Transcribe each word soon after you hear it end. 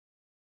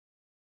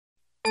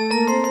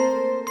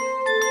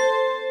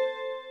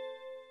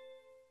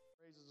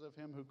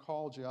him who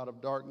called you out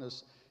of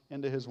darkness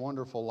into his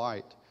wonderful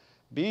light.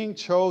 Being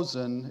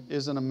chosen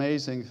is an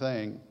amazing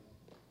thing.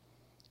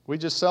 We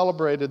just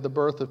celebrated the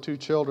birth of 2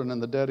 children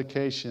and the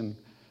dedication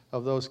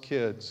of those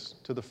kids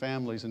to the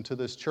families and to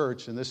this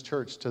church and this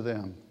church to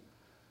them.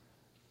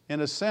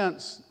 In a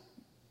sense,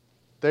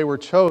 they were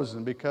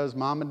chosen because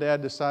mom and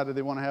dad decided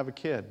they want to have a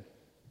kid.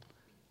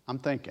 I'm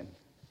thinking.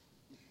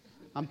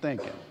 I'm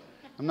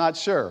not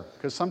sure,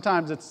 because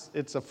sometimes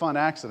it's a fun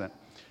accident.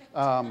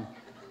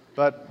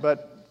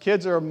 But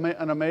kids are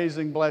an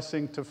amazing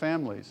blessing to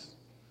families.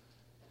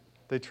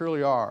 They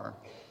truly are.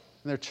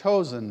 And they're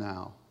chosen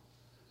now.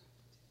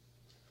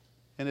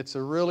 And it's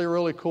a really,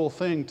 really cool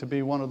thing to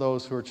be one of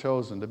those who are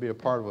chosen, to be a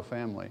part of a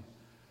family.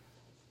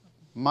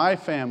 My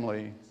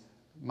family,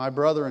 my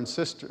brother and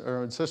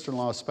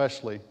sister-in-law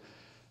especially,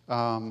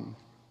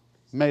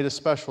 made a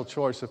special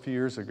choice a few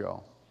years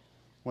ago.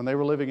 When they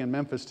were living in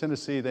Memphis,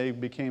 Tennessee, they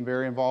became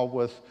very involved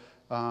with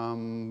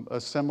a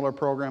similar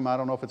program. I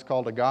don't know if it's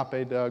called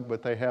Agape, Doug,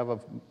 but they have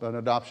an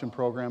adoption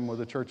program with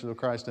the Churches of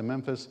Christ in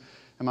Memphis.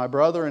 And my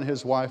brother and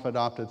his wife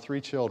adopted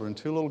 3 children,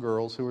 2 little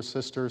girls who were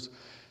sisters,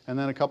 and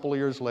then a couple of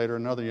years later,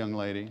 another young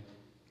lady,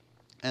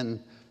 and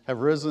have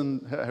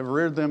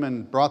reared them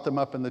and brought them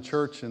up in the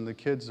church, and the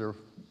kids are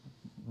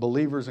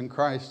believers in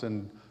Christ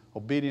and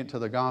obedient to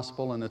the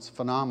gospel, and it's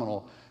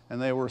phenomenal.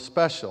 And they were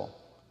special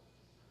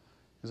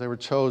because they were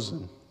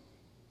chosen.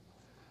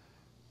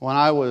 When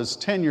I was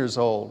 10 years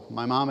old,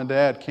 my mom and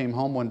dad came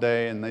home one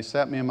day, and they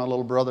sat me and my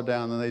little brother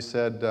down, and they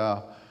said,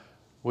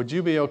 would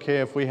you be okay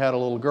if we had a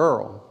little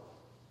girl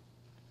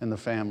in the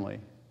family?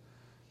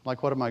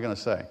 Like, what am I going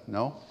to say?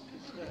 No?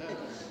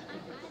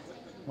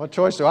 What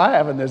choice do I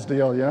have in this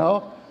deal, you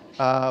know?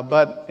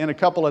 But in a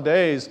couple of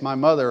days, my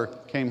mother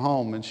came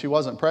home, and she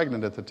wasn't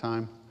pregnant at the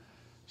time.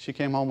 She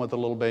came home with a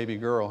little baby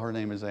girl. Her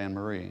name is Anne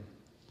Marie.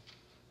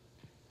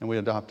 And we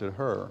adopted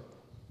her.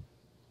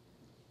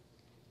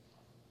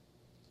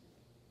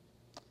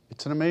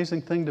 It's an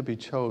amazing thing to be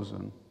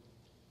chosen.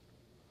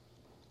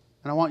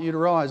 And I want you to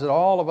realize that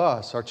all of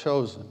us are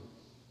chosen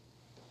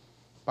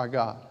by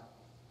God,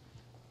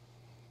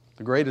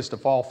 the greatest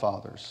of all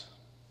fathers.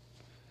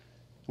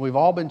 We've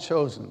all been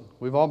chosen.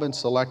 We've all been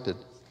selected.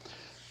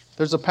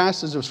 There's a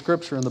passage of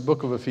Scripture in the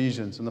book of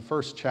Ephesians, in the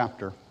first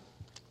chapter.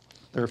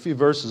 There are a few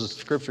verses of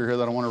Scripture here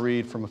that I want to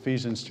read from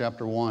Ephesians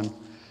chapter 1.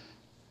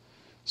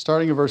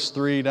 Starting in verse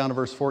 3 down to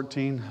verse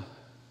 14.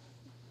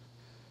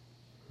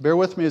 Bear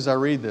with me as I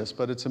read this,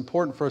 but it's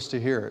important for us to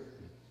hear it.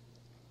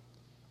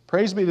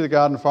 Praise be to the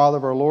God and Father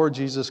of our Lord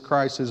Jesus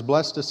Christ, who has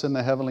blessed us in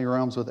the heavenly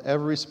realms with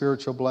every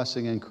spiritual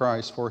blessing in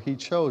Christ, for He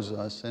chose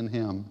us in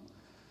Him,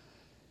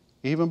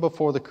 even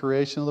before the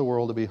creation of the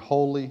world, to be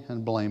holy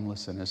and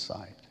blameless in His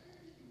sight.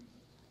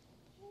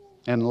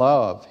 In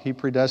love, He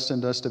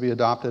predestined us to be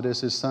adopted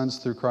as His sons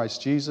through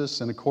Christ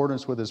Jesus, in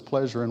accordance with His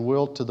pleasure and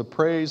will, to the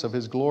praise of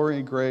His glory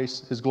and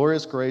grace, His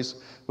glorious grace,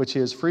 which He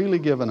has freely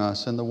given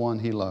us in the one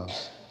He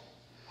loves.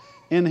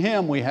 In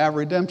Him we have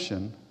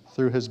redemption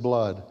through His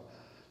blood,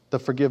 the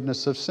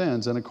forgiveness of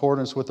sins, in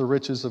accordance with the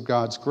riches of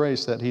God's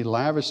grace that He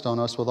lavished on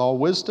us with all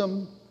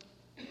wisdom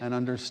and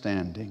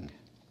understanding.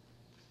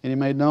 And He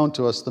made known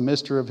to us the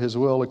mystery of His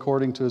will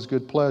according to His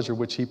good pleasure,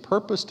 which He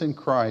purposed in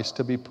Christ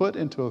to be put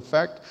into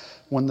effect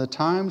when the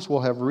times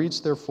will have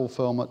reached their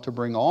fulfillment, to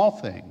bring all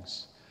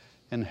things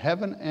in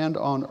heaven and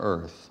on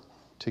earth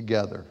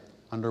together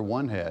under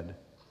one head,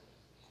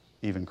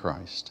 even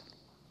Christ.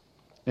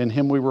 In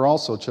Him we were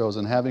also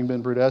chosen, having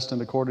been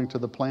predestined according to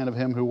the plan of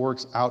Him who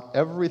works out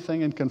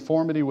everything in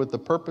conformity with the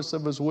purpose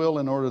of His will,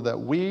 in order that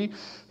we,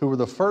 who were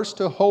the first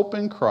to hope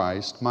in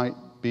Christ, might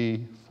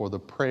be for the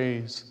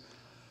praise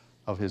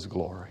of His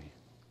glory.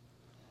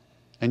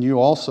 And you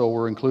also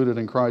were included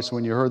in Christ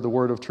when you heard the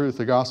word of truth,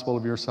 the gospel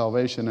of your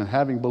salvation, and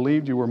having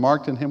believed, you were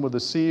marked in Him with a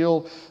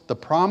seal, the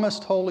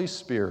promised Holy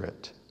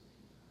Spirit,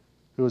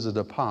 who is a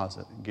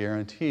deposit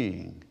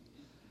guaranteeing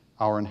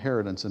our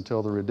inheritance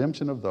until the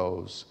redemption of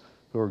those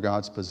who are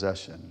God's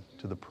possession,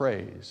 to the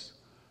praise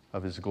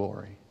of His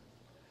glory.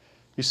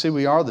 You see,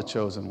 we are the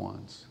chosen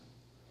ones.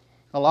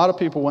 A lot of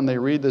people, when they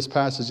read this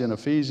passage in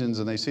Ephesians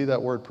and they see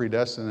that word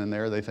predestined in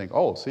there, they think,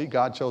 oh, see,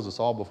 God chose us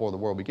all before the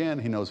world began.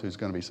 He knows who's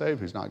going to be saved,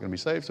 who's not going to be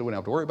saved, so we don't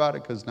have to worry about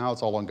it because now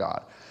it's all on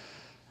God.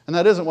 And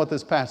that isn't what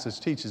this passage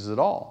teaches at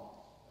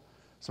all.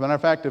 As a matter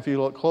of fact, if you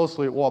look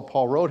closely at what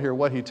Paul wrote here,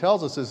 what he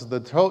tells us is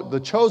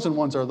the chosen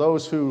ones are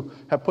those who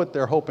have put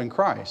their hope in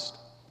Christ.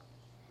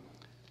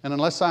 And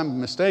unless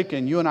I'm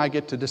mistaken, you and I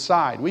get to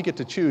decide. We get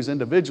to choose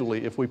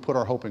individually if we put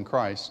our hope in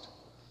Christ.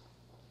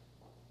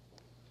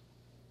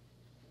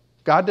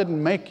 God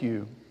didn't make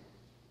you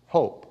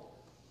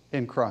hope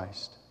in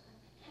Christ.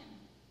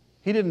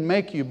 He didn't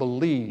make you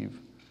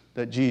believe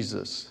that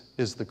Jesus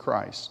is the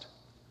Christ.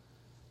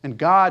 And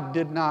God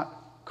did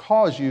not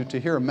cause you to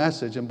hear a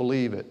message and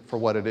believe it for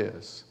what it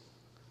is.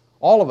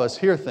 All of us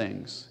hear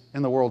things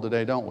in the world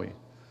today, don't we?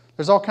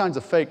 There's all kinds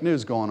of fake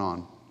news going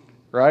on,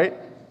 right?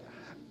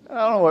 I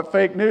don't know what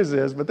fake news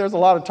is, but there's a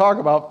lot of talk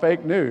about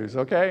fake news,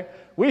 okay?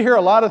 We hear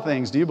a lot of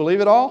things. Do you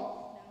believe it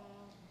all?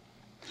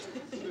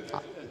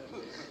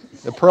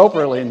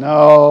 Appropriately,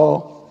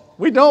 no.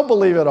 We don't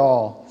believe it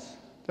all.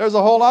 There's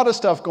a whole lot of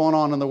stuff going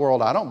on in the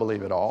world. I don't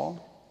believe it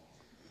all.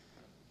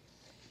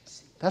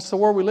 That's the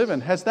world we live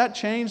in. Has that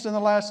changed in the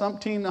last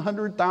umpteen,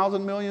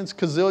 100,000, millions,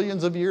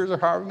 gazillions of years, or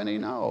however many?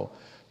 No.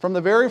 From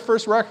the very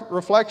first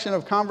reflection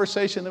of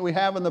conversation that we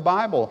have in the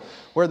Bible,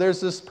 where there's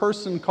this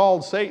person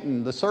called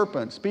Satan, the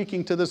serpent,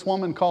 speaking to this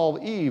woman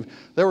called Eve,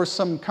 there was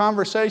some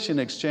conversation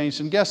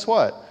exchanged, and guess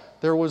what?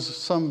 There was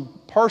some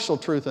partial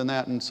truth in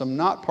that and some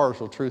not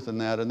partial truth in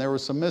that, and there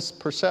was some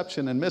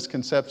misperception and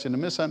misconception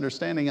and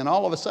misunderstanding, and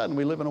all of a sudden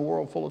we live in a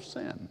world full of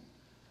sin.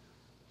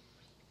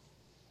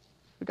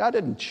 But God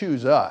didn't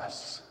choose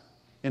us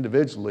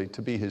individually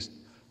to be His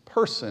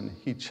person.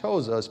 He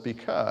chose us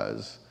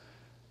because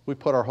we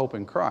put our hope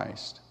in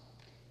Christ.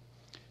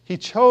 He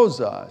chose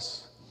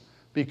us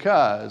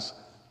because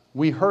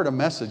we heard a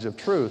message of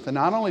truth. And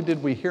not only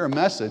did we hear a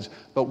message,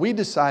 but we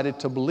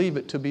decided to believe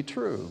it to be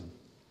true.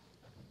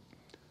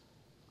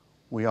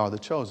 We are the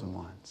chosen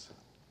ones.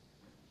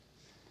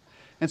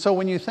 And so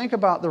when you think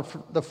about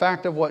the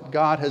fact of what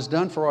God has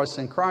done for us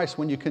in Christ,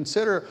 when you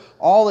consider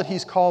all that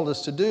He's called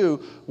us to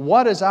do,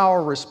 what is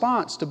our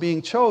response to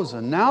being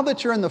chosen? Now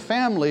that you're in the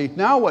family,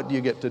 now what do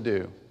you get to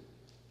do?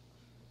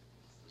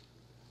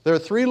 There are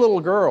 3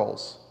 little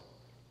girls.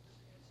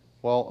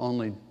 Well,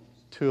 only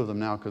 2 of them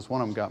now because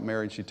one of them got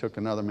married. She took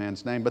another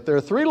man's name. But there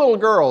are 3 little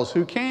girls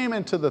who came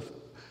into the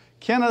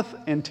Kenneth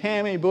and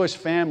Tammy Bush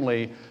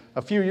family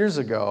a few years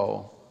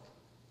ago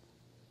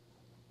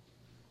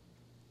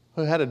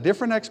who had a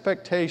different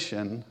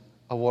expectation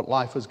of what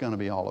life was going to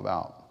be all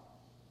about.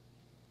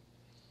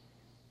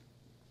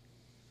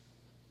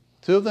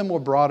 2 of them were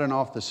brought in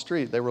off the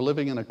street. They were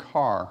living in a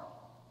car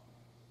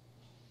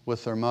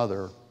with their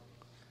mother.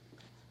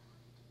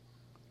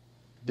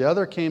 The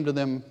other came to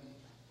them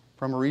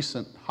from a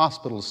recent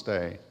hospital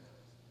stay,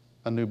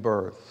 a new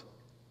birth,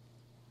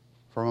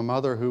 from a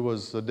mother who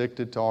was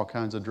addicted to all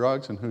kinds of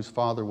drugs and whose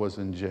father was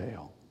in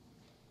jail.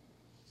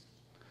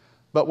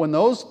 But when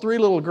those 3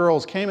 little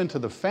girls came into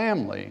the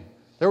family,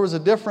 there was a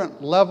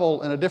different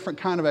level and a different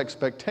kind of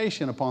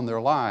expectation upon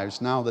their lives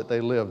now that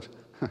they lived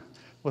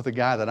with a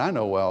guy that I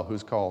know well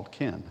who's called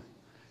Ken.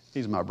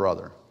 He's my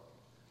brother.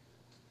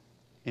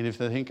 And if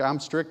they think I'm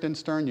strict and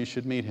stern, you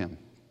should meet him.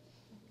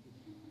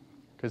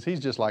 Because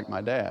he's just like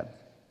my dad.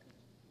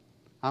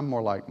 I'm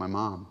more like my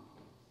mom.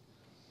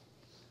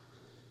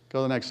 Go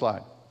to the next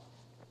slide.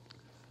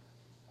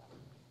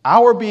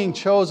 Our being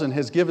chosen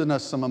has given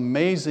us some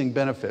amazing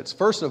benefits.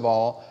 First of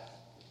all,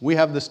 we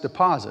have this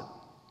deposit,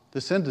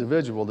 this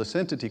individual, this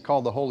entity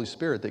called the Holy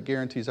Spirit that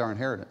guarantees our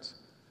inheritance.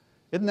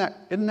 Isn't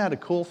that a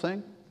cool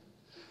thing?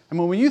 I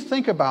mean, when you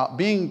think about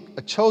being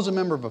a chosen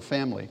member of a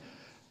family,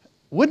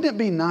 wouldn't it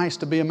be nice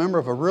to be a member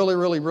of a really,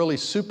 really, really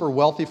super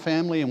wealthy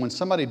family, and when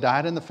somebody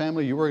died in the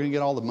family, you were going to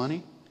get all the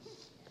money?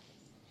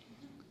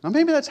 Now,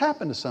 maybe that's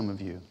happened to some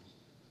of you.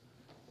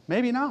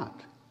 Maybe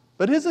not.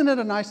 But isn't it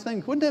a nice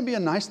thing? Wouldn't it be a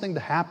nice thing to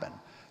happen?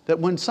 That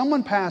when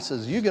someone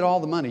passes, you get all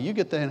the money, you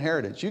get the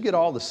inheritance, you get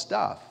all the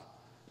stuff.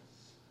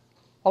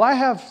 Well, I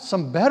have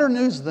some better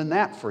news than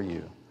that for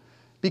you.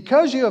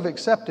 Because you have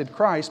accepted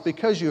Christ,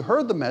 because you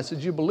heard the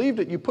message, you believed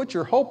it, you put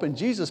your hope in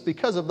Jesus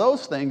because of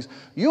those things,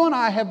 you and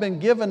I have been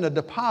given a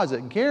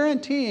deposit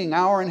guaranteeing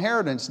our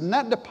inheritance. And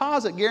that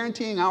deposit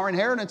guaranteeing our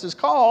inheritance is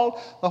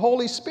called the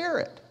Holy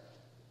Spirit.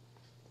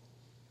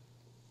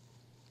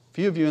 A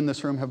few of you in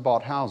this room have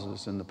bought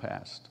houses in the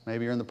past.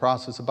 Maybe you're in the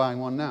process of buying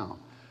one now.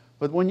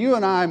 But when you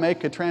and I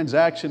make a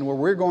transaction where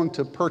we're going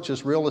to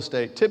purchase real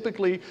estate,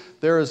 typically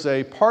there is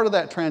a part of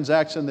that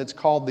transaction that's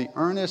called the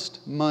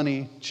earnest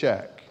money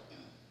check.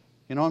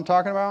 You know what I'm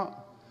talking about?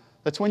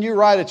 That's when you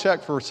write a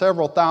check for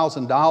several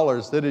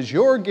 $1,000s that is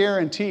your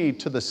guarantee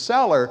to the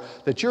seller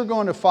that you're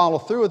going to follow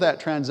through with that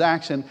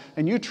transaction,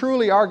 and you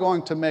truly are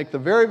going to make the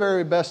very,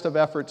 very best of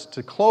efforts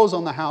to close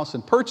on the house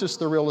and purchase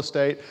the real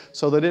estate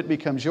so that it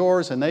becomes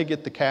yours and they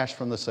get the cash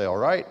from the sale,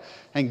 right?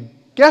 And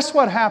guess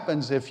what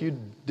happens if you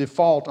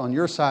default on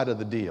your side of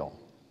the deal?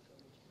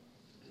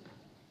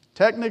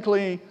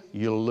 Technically,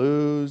 you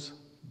lose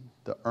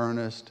the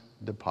earnest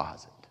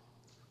deposit,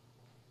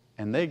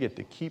 and they get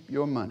to keep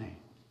your money.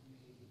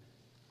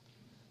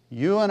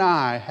 You and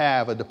I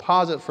have a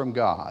deposit from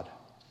God.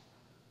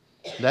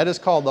 That is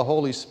called the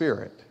Holy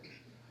Spirit.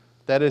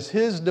 That is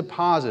His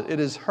deposit. It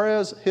is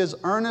His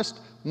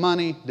earnest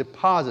money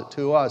deposit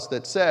to us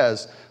that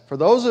says, for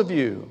those of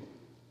you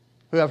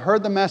who have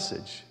heard the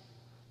message,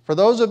 for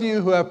those of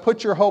you who have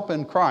put your hope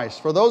in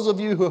Christ, for those of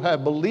you who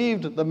have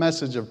believed the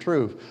message of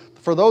truth,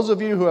 for those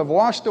of you who have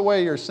washed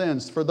away your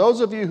sins, for those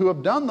of you who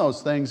have done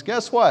those things,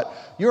 guess what?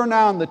 You're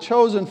now in the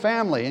chosen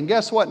family. And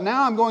guess what?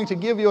 Now I'm going to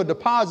give you a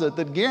deposit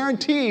that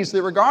guarantees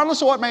that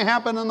regardless of what may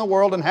happen in the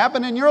world and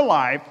happen in your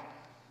life,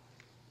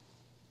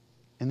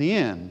 in the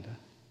end,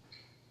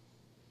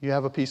 you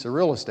have a piece of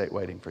real estate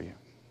waiting for you.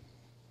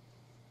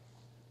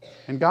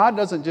 And God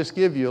doesn't just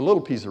give you a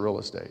little piece of real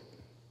estate.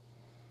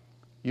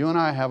 You and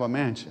I have a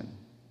mansion.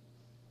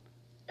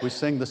 We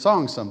sing the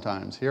song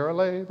sometimes. Here I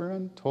labor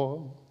and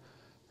toil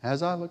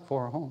as I look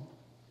for a home.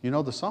 You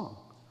know the song.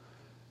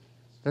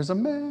 There's a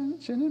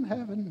mansion in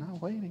heaven now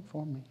waiting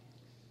for me.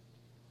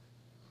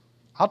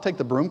 I'll take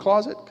the broom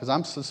closet because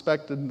I'm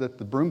suspecting that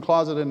the broom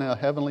closet in a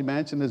heavenly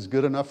mansion is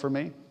good enough for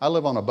me. I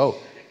live on a boat.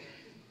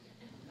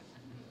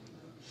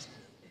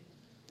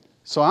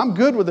 So I'm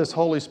good with this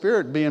Holy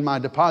Spirit being my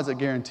deposit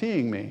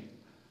guaranteeing me.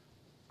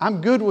 I'm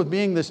good with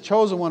being this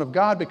chosen one of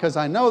God because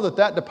I know that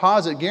that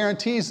deposit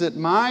guarantees that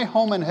my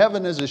home in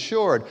heaven is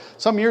assured.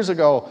 Some years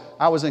ago,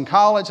 I was in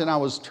college and I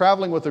was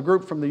traveling with a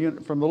group from the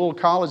little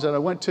college that I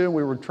went to, and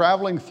we were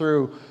traveling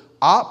through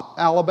Opp,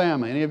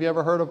 Alabama. Any of you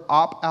ever heard of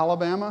Opp,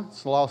 Alabama?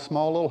 It's a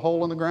small little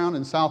hole in the ground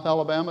in South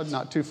Alabama,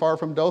 not too far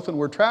from Dothan.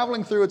 We're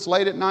traveling through. It's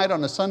late at night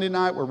on a Sunday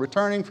night. We're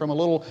returning from a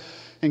little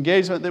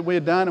engagement that we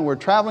had done, and we're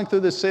traveling through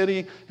the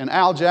city, and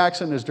Al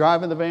Jackson is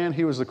driving the van.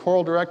 He was the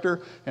choral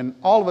director, and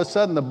all of a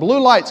sudden the blue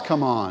lights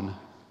come on,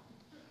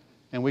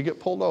 and we get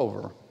pulled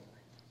over.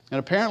 And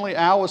apparently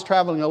Al was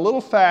traveling a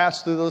little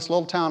fast through this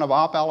little town of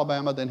Opp,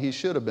 Alabama than he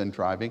should have been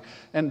driving.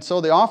 And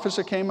so the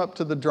officer came up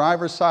to the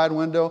driver's side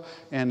window,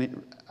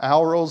 and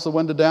Al rolls the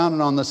window down,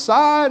 and on the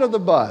side of the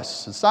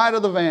bus, the side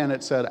of the van,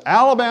 it said,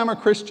 Alabama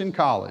Christian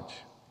College.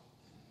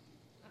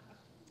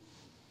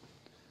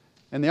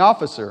 And the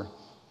officer,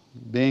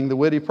 being the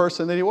witty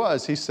person that he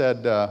was, he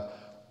said,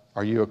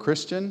 are you a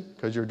Christian?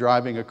 Because you're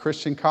driving a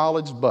Christian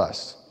college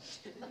bus.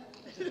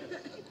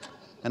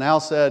 And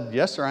Al said,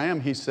 yes, sir, I am.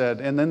 He said,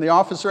 and then the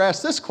officer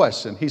asked this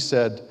question. He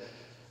said,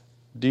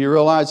 do you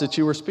realize that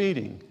you were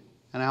speeding?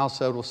 And Al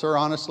said, well, sir,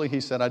 honestly,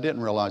 he said, I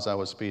didn't realize I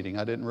was speeding.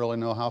 I didn't really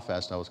know how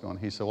fast I was going.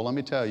 He said, well, let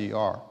me tell you, you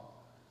are.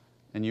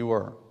 And you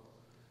were.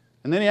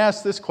 And then he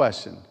asked this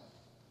question,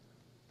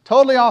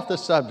 totally off the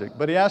subject,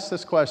 but he asked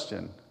this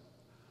question,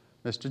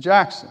 Mr.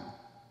 Jackson,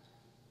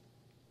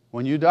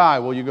 when you die,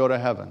 will you go to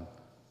heaven?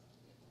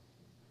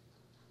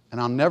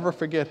 And I'll never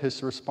forget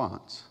his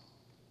response.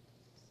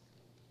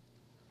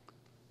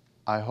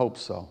 I hope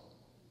so.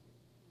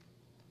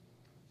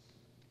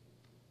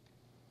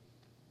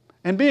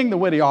 And being the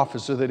witty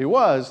officer that he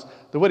was,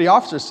 the witty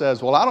officer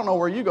says, well, I don't know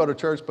where you go to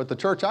church, but the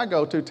church I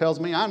go to tells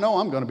me I know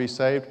I'm going to be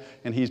saved.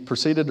 And he's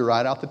proceeded to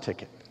write out the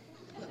ticket.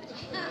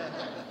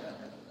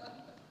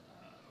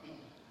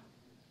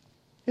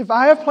 If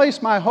I have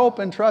placed my hope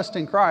and trust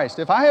in Christ,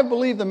 if I have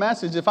believed the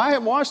message, if I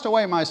have washed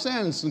away my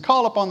sins and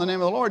called upon the name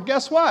of the Lord,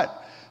 guess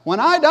what? When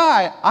I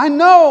die, I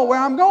know where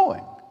I'm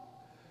going.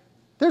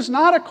 There's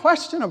not a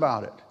question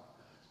about it.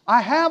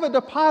 I have a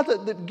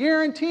deposit that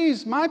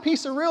guarantees my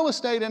piece of real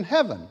estate in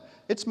heaven.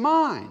 It's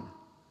mine.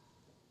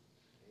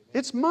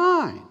 It's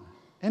mine.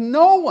 And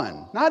no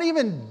one, not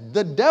even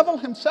the devil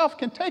himself,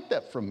 can take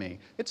that from me.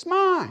 It's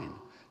mine.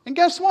 And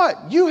guess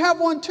what? You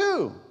have one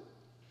too.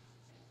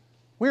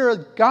 We're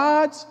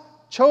God's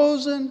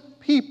chosen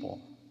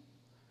people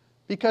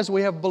because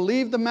we have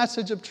believed the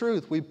message of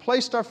truth. We've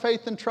placed our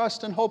faith and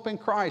trust and hope in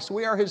Christ.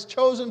 We are His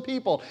chosen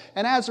people.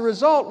 And as a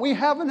result, we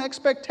have an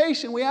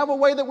expectation. We have a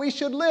way that we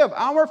should live.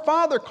 Our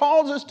Father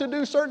calls us to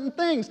do certain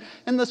things.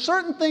 And the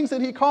certain things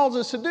that He calls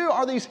us to do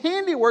are these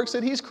handiworks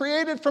that He's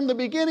created from the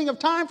beginning of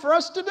time for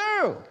us to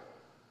do.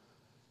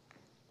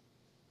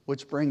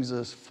 Which brings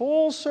us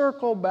full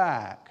circle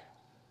back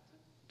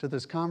to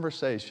this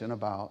conversation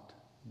about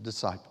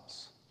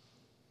disciples.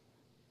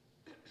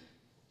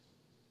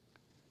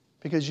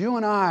 Because you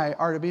and I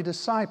are to be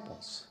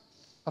disciples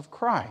of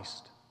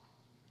Christ.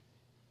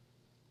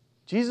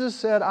 Jesus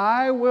said,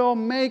 I will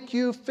make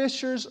you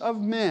fishers of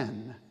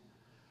men.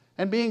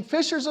 And being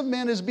fishers of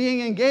men is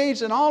being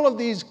engaged in all of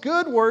these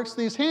good works,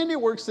 these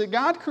handiworks that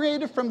God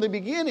created from the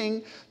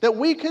beginning that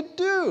we could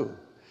do.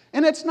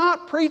 And it's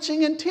not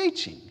preaching and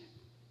teaching.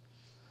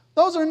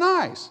 Those are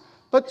nice.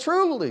 But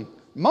truly,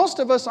 most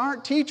of us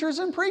aren't teachers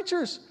and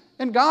preachers.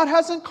 And God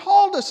hasn't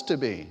called us to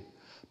be.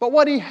 But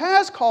what He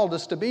has called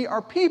us to be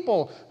are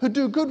people who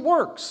do good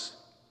works.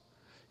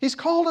 He's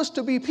called us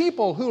to be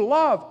people who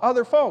love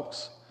other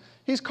folks.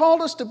 He's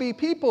called us to be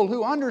people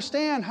who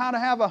understand how to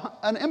have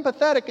an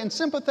empathetic and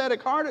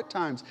sympathetic heart at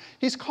times.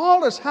 He's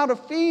called us how to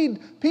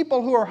feed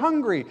people who are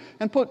hungry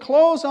and put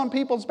clothes on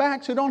people's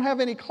backs who don't have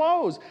any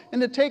clothes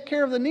and to take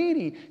care of the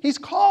needy. He's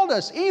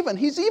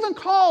even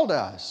called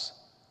us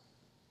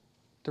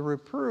to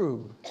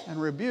reprove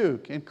and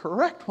rebuke and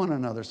correct one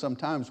another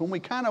sometimes when we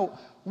kind of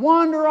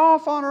wander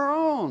off on our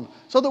own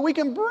so that we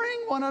can bring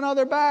one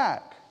another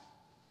back.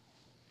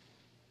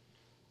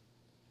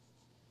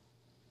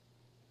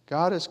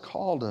 God has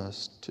called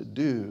us to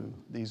do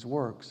these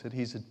works that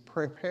He's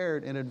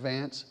prepared in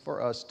advance for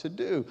us to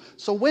do.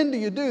 So when do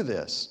you do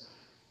this?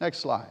 Next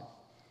slide.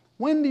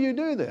 When do you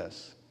do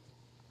this?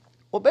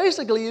 Well,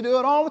 basically you do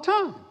it all the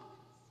time.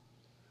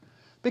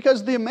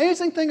 Because the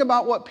amazing thing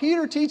about what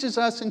Peter teaches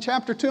us in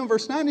chapter 2 and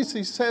verse 9 is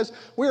he says,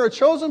 we are a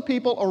chosen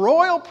people, a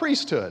royal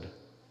priesthood,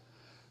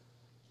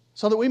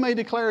 so that we may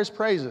declare His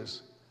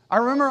praises. I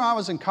remember I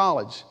was in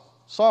college,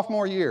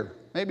 sophomore year,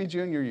 maybe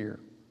junior year.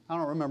 I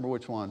don't remember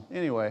which one.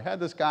 Anyway, I had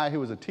this guy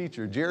who was a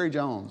teacher, Jerry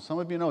Jones. Some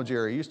of you know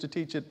Jerry. He used to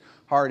teach at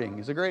Harding.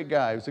 He's a great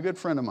guy. He was a good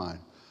friend of mine.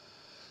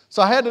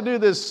 So I had to do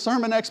this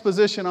sermon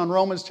exposition on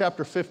Romans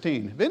chapter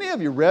 15. Have any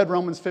of you read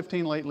Romans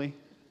 15 lately?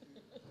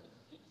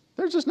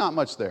 There's just not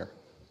much there.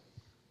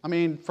 I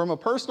mean, from a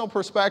personal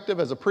perspective,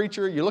 as a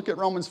preacher, you look at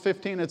Romans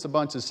 15, it's a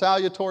bunch of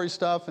salutary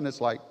stuff, and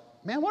it's like,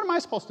 man, what am I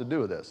supposed to do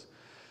with this?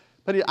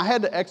 But I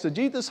had to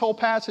exegete this whole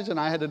passage, and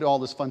I had to do all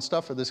this fun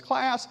stuff for this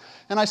class,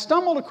 and I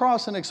stumbled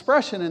across an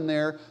expression in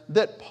there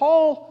that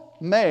Paul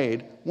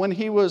made when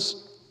he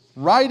was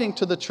writing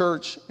to the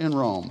church in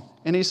Rome.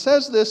 And he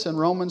says this in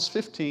Romans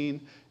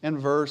 15 and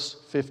verse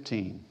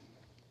 15.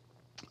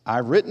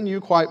 I've written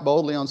you quite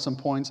boldly on some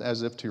points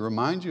as if to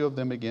remind you of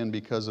them again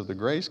because of the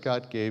grace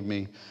God gave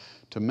me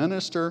to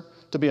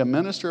be a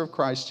minister of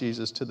Christ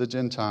Jesus to the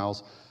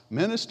Gentiles,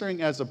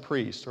 ministering as a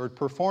priest or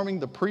performing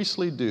the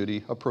priestly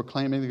duty of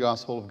proclaiming the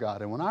gospel of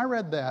God. And when I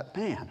read that,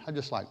 man, I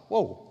just like,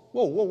 whoa.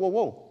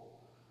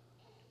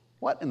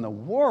 What in the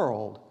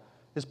world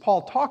is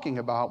Paul talking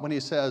about when he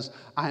says,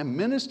 I am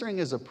ministering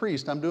as a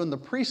priest, I'm doing the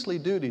priestly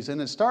duties? And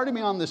it started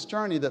me on this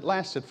journey that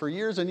lasted for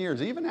years and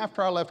years, even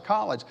after I left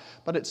college.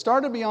 But it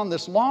started me on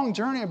this long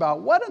journey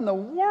about what in the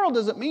world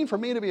does it mean for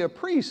me to be a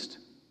priest?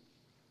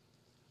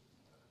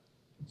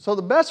 So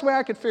the best way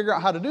I could figure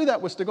out how to do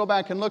that was to go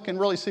back and look and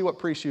really see what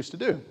priests used to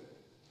do.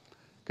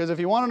 Because if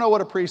you want to know what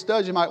a priest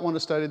does, you might want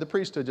to study the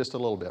priesthood just a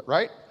little bit,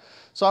 right?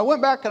 So I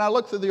went back and I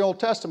looked through the Old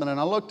Testament, and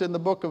I looked in the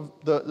book of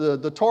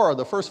the Torah,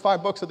 the first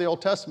 5 books of the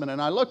Old Testament, and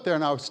I looked there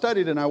and I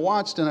studied and I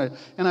watched and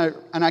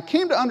I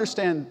came to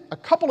understand a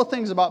couple of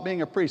things about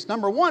being a priest.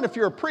 Number one, if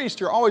you're a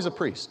priest, you're always a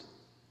priest.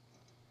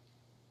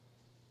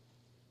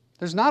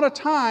 There's not a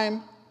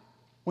time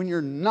when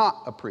you're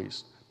not a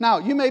priest. Now,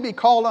 you may be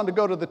called on to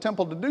go to the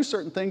temple to do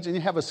certain things, and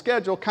you have a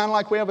schedule, kind of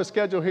like we have a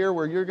schedule here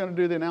where you're going to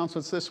do the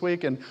announcements this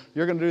week, and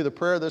you're going to do the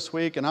prayer this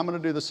week, and I'm going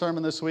to do the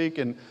sermon this week.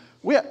 And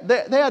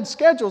they had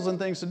schedules and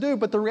things to do,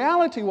 but the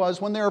reality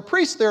was when they're a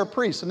priest, they're a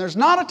priest. And there's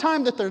not a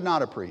time that they're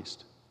not a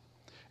priest.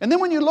 And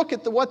then when you look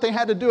at what they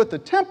had to do at the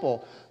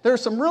temple,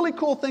 there's some really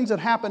cool things that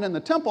happen in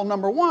the temple.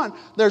 Number one,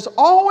 there's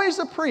always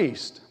a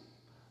priest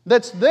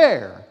that's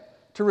there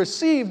to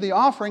receive the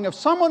offering of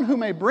someone who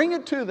may bring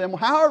it to them,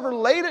 however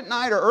late at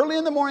night or early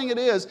in the morning it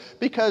is,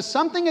 because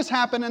something has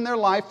happened in their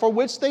life for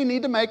which they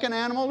need to make an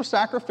animal or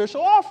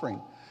sacrificial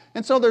offering.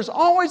 And so there's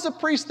always a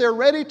priest there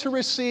ready to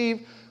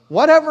receive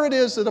whatever it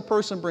is that a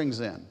person brings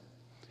in.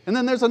 And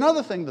then there's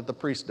another thing that the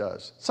priest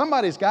does.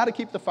 Somebody's got to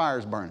keep the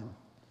fires burning.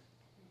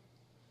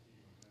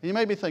 You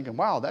may be thinking,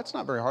 wow, that's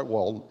not very hard.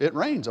 Well, it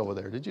rains over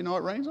there. Did you know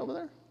it rains over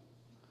there?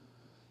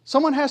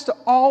 Someone has to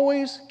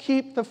always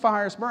keep the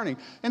fires burning.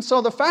 And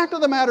so the fact of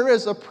the matter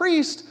is, a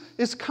priest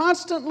is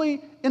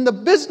constantly in the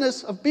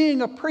business of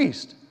being a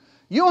priest.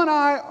 You and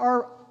I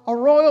are a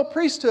royal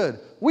priesthood.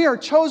 We are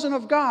chosen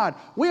of God.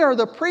 We are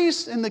the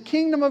priests in the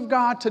kingdom of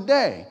God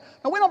today.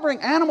 Now, we don't bring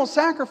animal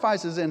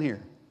sacrifices in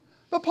here.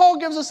 But Paul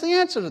gives us the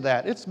answer to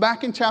that. It's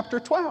back in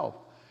chapter 12.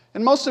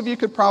 And most of you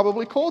could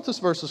probably quote this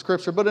verse of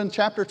Scripture, but in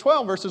chapter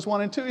 12, verses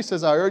 1 and 2, he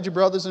says, I urge you,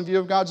 brothers, in view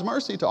of God's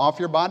mercy, to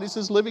offer your bodies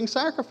as living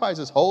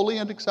sacrifices, holy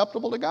and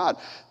acceptable to God.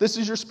 This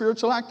is your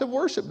spiritual act of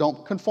worship.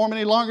 Don't conform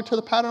any longer to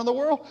the pattern of the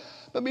world,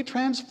 but be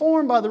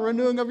transformed by the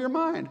renewing of your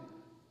mind.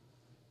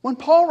 When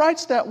Paul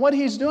writes that, what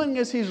he's doing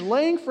is he's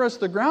laying for us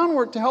the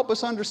groundwork to help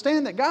us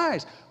understand that,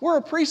 guys, we're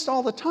a priest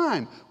all the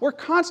time. We're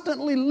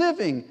constantly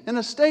living in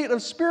a state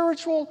of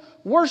spiritual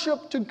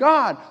worship to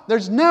God.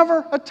 There's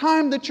never a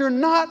time that you're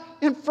not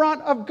in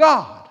front of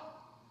God.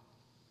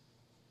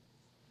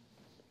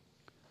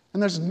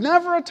 And there's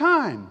never a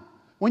time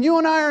when you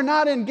and I are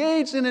not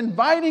engaged in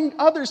inviting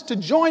others to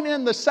join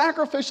in the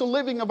sacrificial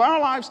living of our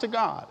lives to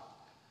God.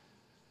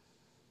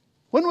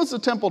 When was the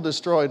temple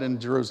destroyed in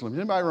Jerusalem?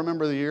 Anybody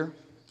remember the year?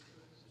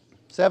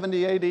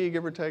 70 AD,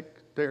 give or take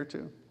a day or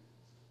two.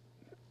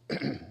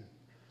 Do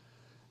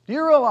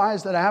you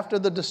realize that after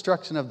the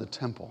destruction of the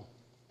temple,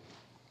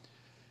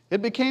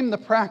 it became the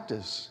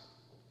practice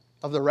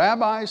of the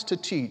rabbis to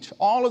teach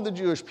all of the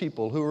Jewish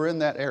people who were in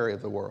that area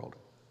of the world,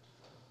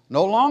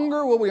 no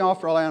longer will we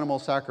offer animal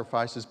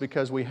sacrifices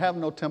because we have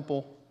no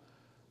temple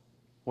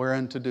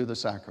wherein to do the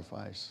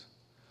sacrifice.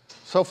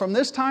 So from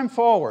this time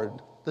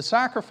forward, the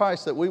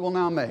sacrifice that we will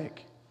now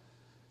make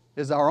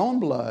is our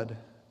own blood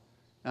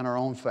and our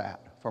own fat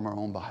from our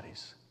own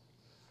bodies.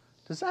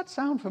 Does that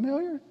sound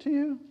familiar to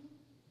you?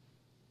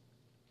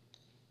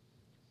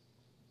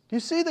 Do you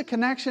see the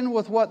connection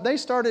with what they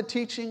started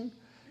teaching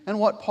and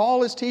what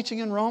Paul is teaching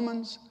in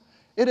Romans?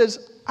 It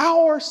is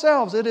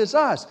ourselves. It is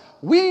us.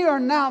 We are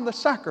now the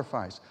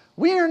sacrifice.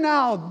 We are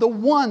now the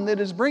one that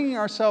is bringing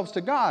ourselves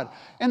to God.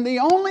 And the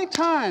only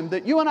time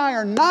that you and I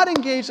are not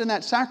engaged in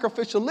that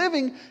sacrificial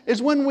living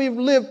is when we've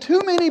lived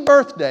too many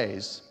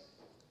birthdays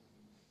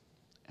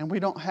and we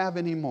don't have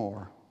any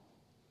more.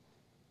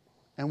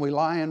 And we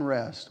lie and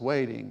rest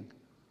waiting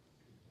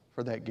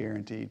for that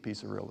guaranteed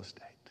piece of real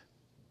estate.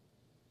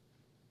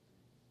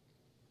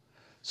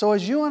 So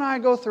as you and I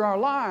go through our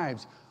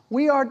lives,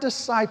 we are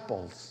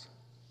disciples.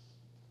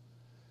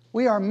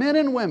 We are men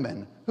and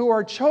women who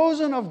are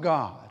chosen of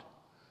God,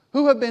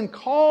 who have been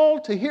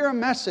called to hear a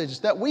message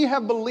that we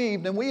have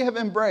believed and we have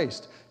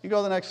embraced. You go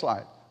to the next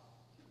slide.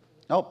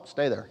 Nope,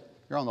 stay there.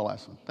 You're on the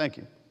last one. Thank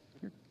you.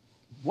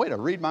 Way to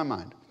read my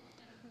mind.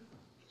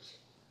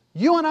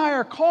 You and I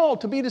are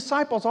called to be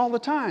disciples all the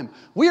time.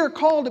 We are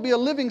called to be a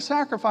living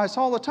sacrifice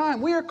all the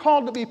time. We are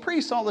called to be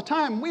priests all the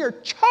time. We are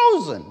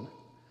chosen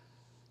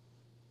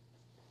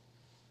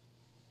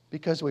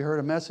because we heard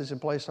a message and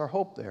placed our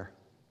hope there.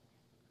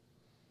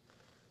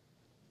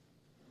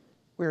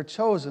 We are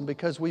chosen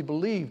because we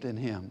believed in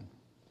Him.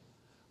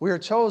 We are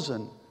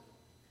chosen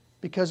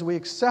because we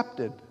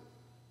accepted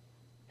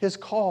His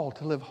call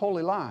to live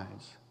holy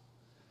lives.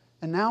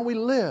 And now we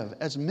live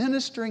as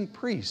ministering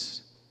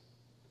priests,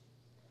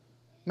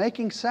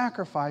 making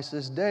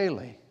sacrifices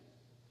daily,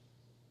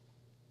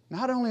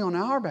 not only on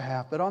our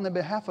behalf, but on the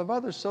behalf of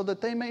others so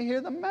that they may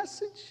hear the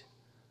message.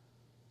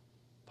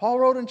 Paul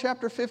wrote in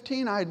chapter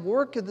 15, I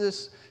work in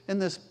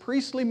this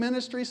priestly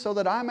ministry so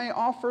that I may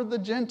offer the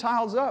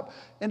Gentiles up.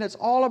 And it's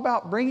all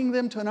about bringing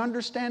them to an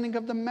understanding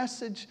of the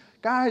message.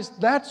 Guys,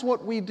 that's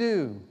what we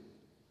do.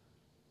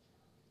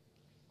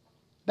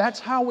 That's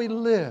how we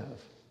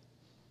live.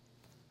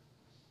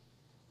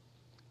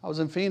 I was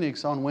in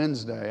Phoenix on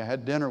Wednesday. I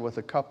had dinner with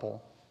a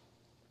couple.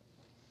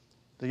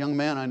 The young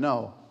man I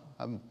know,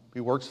 he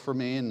works for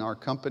me in our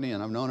company,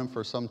 and I've known him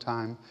for some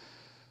time.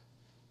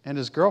 And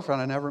his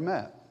girlfriend I never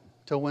met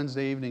till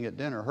Wednesday evening at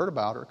dinner. Heard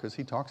about her because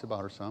he talks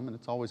about her some, and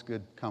it's always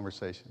good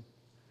conversation.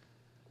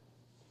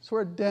 So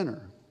we're at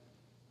dinner.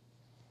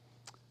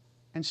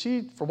 And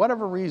she, for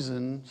whatever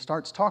reason,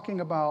 starts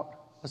talking about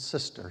a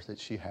sister that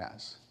she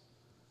has,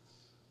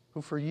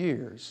 who for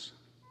years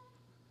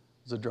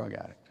was a drug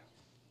addict.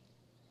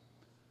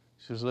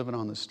 She was living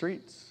on the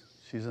streets.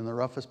 She's in the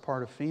roughest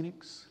part of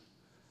Phoenix.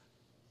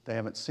 They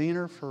haven't seen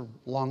her for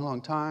a long,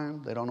 long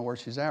time. They don't know where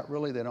she's at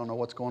really. They don't know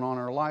what's going on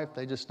in her life.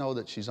 They just know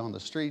that she's on the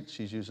street.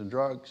 She's using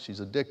drugs. She's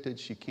addicted.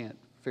 She can't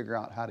figure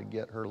out how to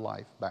get her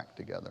life back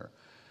together.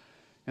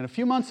 And a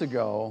few months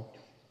ago,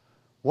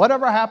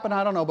 whatever happened,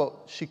 I don't know,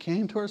 but she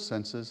came to her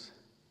senses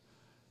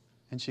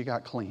and she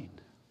got clean.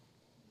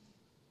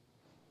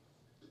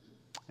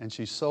 And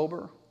she's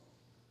sober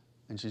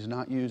and she's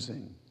not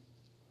using.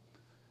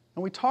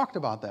 And we talked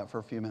about that for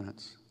a few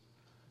minutes.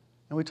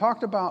 And we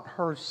talked about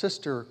her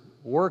sister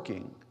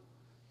working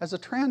as a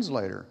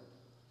translator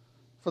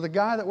for the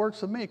guy that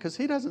works with me because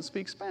he doesn't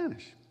speak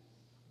Spanish.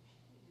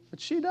 But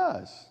she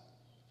does.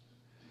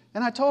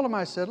 And I told him,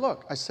 I said,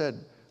 look,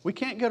 we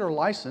can't get her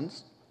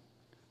licensed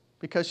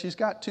because she's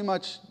got too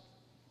much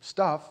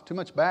stuff, too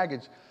much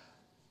baggage.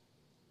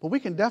 But we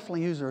can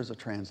definitely use her as a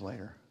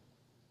translator.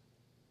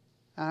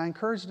 And I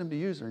encouraged him to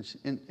use her.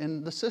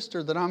 And the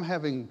sister that I'm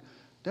having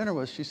dinner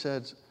with, she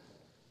said,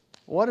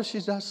 what if she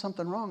does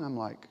something wrong? I'm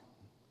like,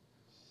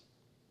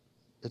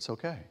 it's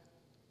okay.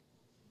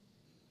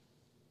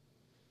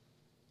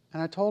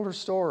 And I told her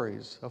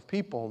stories of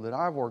people that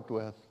I've worked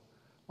with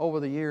over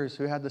the years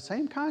who had the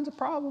same kinds of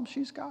problems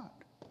she's got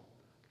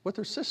with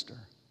her sister,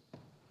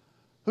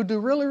 who do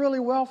really, really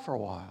well for a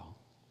while.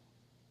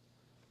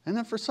 And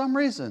then for some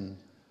reason,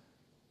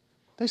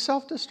 they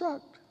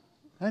self-destruct.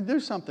 They do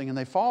something and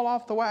they fall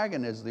off the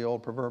wagon, as the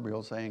old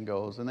proverbial saying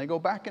goes, and they go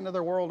back into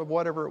their world of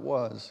whatever it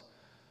was.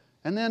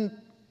 And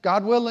then,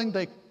 God willing,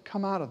 they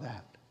come out of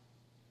that.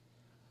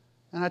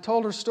 And I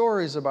told her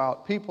stories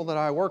about people that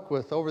I work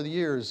with over the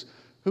years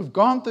who've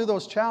gone through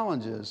those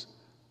challenges.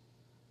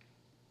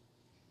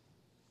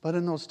 But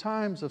in those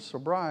times of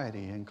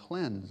sobriety and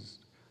cleansed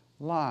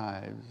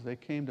lives, they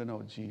came to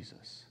know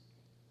Jesus.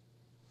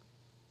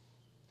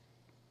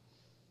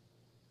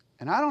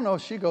 And I don't know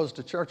if she goes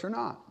to church or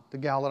not, the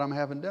gal that I'm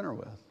having dinner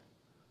with.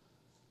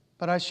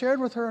 But I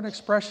shared with her an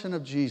expression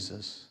of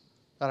Jesus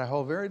that I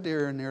hold very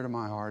dear and near to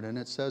my heart, and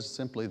it says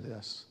simply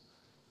this: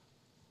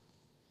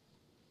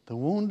 the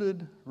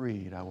wounded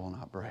reed I will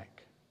not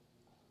break,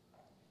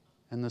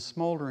 and the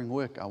smoldering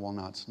wick I will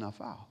not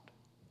snuff out.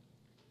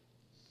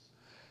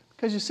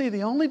 Because you see,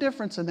 the only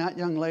difference in that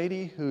young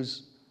lady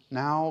who's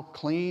now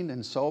clean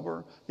and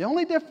sober, the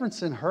only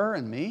difference in her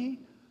and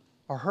me,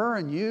 or her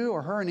and you,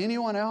 or her and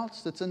anyone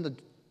else that's in the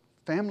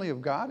family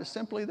of God is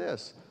simply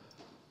this: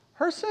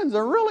 her sins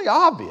are really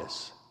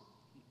obvious.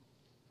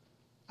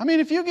 I mean,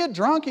 if you get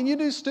drunk and you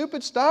do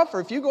stupid stuff,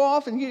 or if you go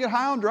off and you get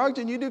high on drugs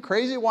and you do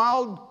crazy,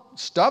 wild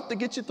stuff that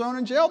gets you thrown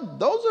in jail,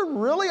 those are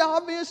really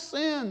obvious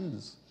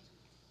sins.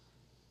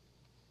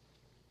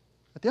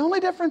 But the only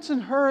difference in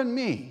her and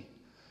me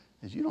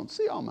is you don't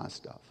see all my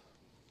stuff.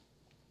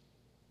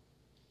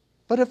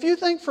 But if you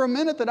think for a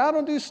minute that I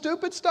don't do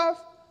stupid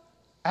stuff,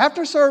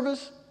 after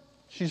service,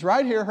 she's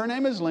right here, her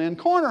name is Lynn,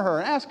 corner her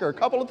and ask her a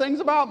couple of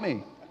things about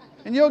me.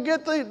 And you'll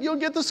get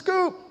the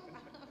scoop.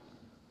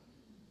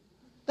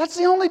 That's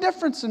the only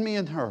difference in me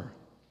and her.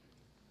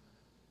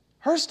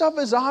 Her stuff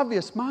is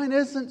obvious. Mine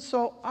isn't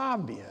so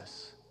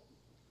obvious.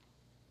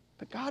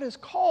 But God has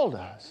called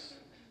us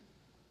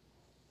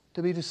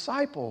to be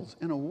disciples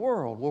in a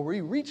world where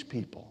we reach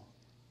people.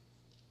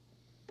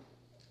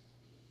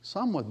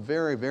 Some with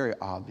very, very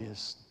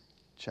obvious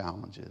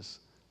challenges.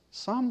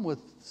 Some with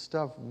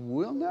stuff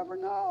we'll never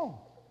know.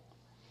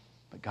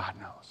 But God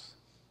knows.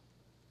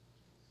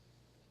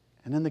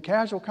 And in the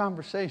casual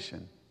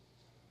conversation,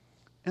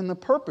 in the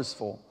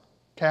purposeful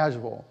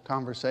casual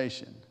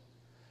conversation,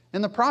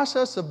 In the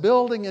process of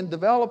building and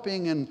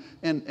developing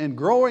and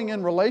growing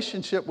in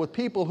relationship with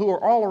people who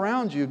are all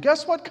around you,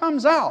 guess what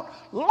comes out?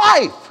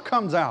 Life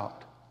comes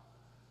out.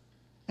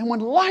 And when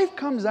life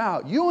comes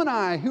out, you and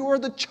I, who are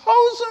the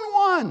chosen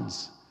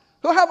ones,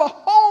 who have a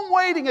home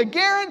waiting, a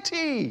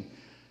guarantee,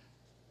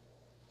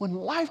 when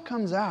life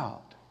comes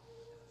out,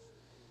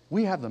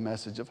 we have the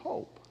message of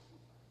hope.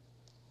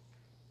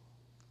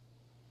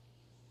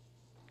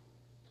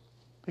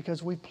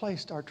 Because we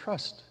placed our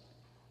trust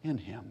in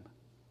Him.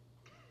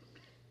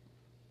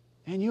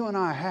 And you and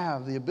I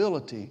have the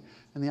ability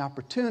and the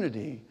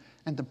opportunity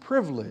and the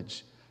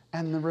privilege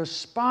and the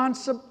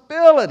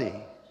responsibility,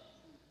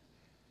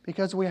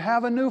 because we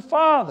have a new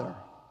Father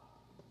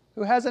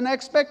who has an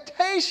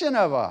expectation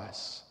of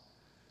us.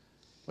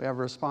 We have a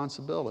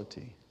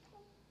responsibility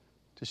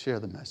to share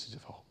the message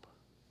of hope.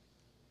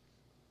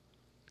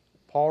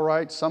 Paul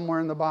writes somewhere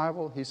in the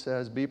Bible, he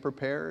says, be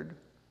prepared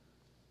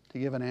to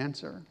give an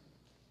answer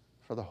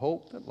for the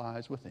hope that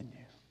lies within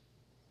you.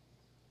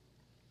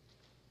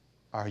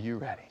 Are you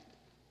ready?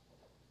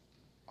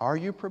 Are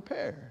you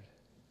prepared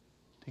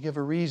to give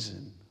a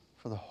reason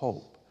for the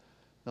hope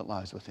that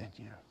lies within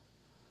you?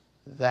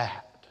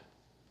 That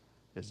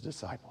is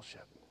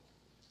discipleship.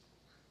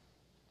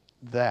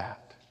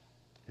 That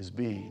is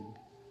being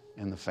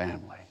in the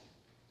family.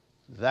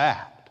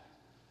 That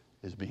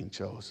is being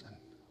chosen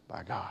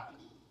by God.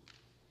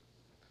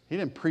 He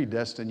didn't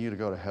predestine you to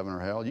go to heaven or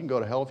hell. You can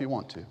go to hell if you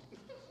want to.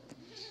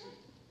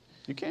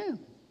 You can.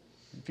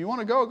 If you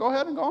want to go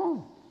ahead and go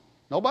on.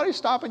 Nobody's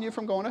stopping you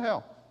from going to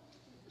hell.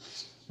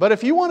 But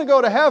if you want to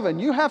go to heaven,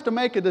 you have to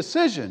make a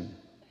decision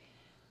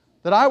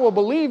that I will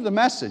believe the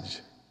message.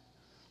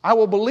 I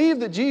will believe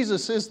that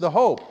Jesus is the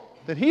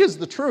hope, that He is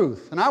the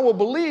truth, and I will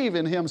believe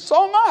in Him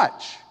so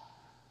much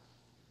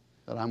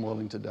that I'm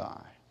willing to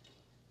die.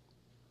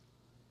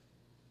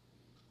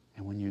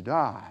 And when you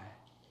die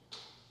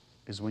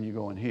is when you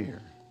go in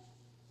here.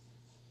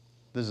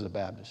 This is a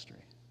baptistry.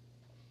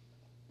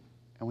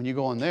 And when you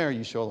go in there,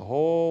 you show the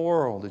whole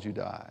world that you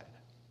died.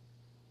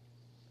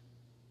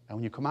 And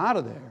when you come out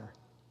of there,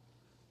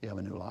 you have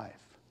a new life.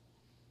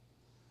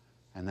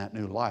 And that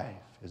new life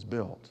is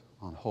built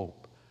on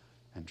hope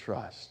and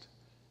trust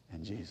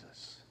in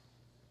Jesus,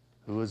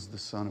 who is the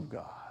Son of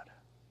God,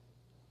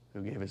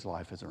 who gave His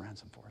life as a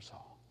ransom for us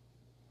all.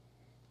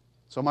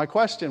 So my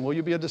question, will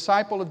you be a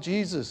disciple of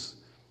Jesus?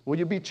 Will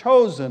you be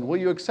chosen? Will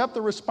you accept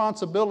the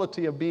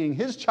responsibility of being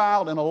His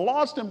child in a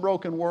lost and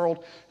broken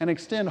world and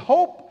extend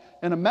hope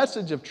and a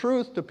message of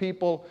truth to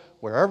people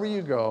wherever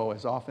you go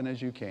as often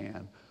as you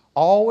can?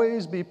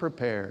 Always be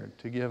prepared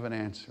to give an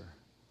answer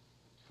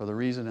for the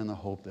reason and the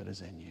hope that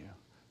is in you.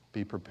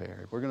 Be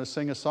prepared. We're going to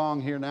sing a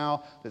song here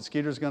now that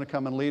Skeeter's going to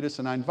come and lead us.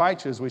 And I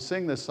invite you as we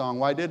sing this song,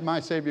 Why Did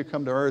My Savior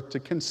Come to Earth?, to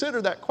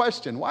consider that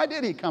question. Why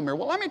did He come here?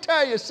 Well, let me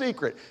tell you a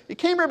secret. He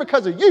came here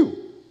because of you.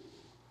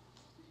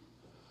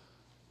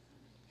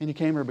 And He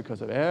came here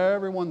because of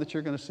everyone that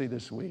you're going to see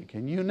this week.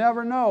 And you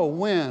never know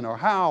when or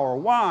how or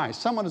why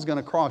someone is going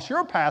to cross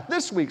your path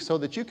this week so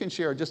that you can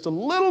share just a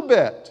little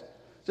bit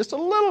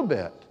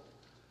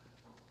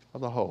of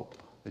the hope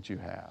that you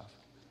have.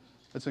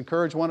 Let's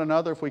encourage one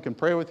another. If we can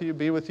pray with you,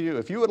 be with you.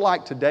 If you would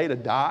like today to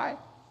die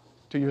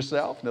to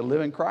yourself and to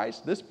live in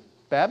Christ, this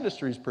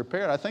baptistry is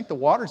prepared. I think the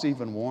water's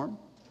even warm.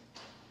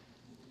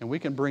 And we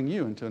can bring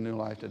you into a new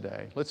life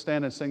today. Let's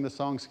stand and sing the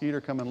song.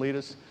 Skeeter, come and lead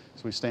us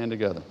as we stand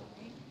together.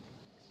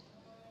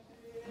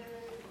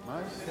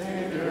 My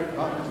Savior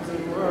comes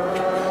to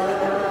earth.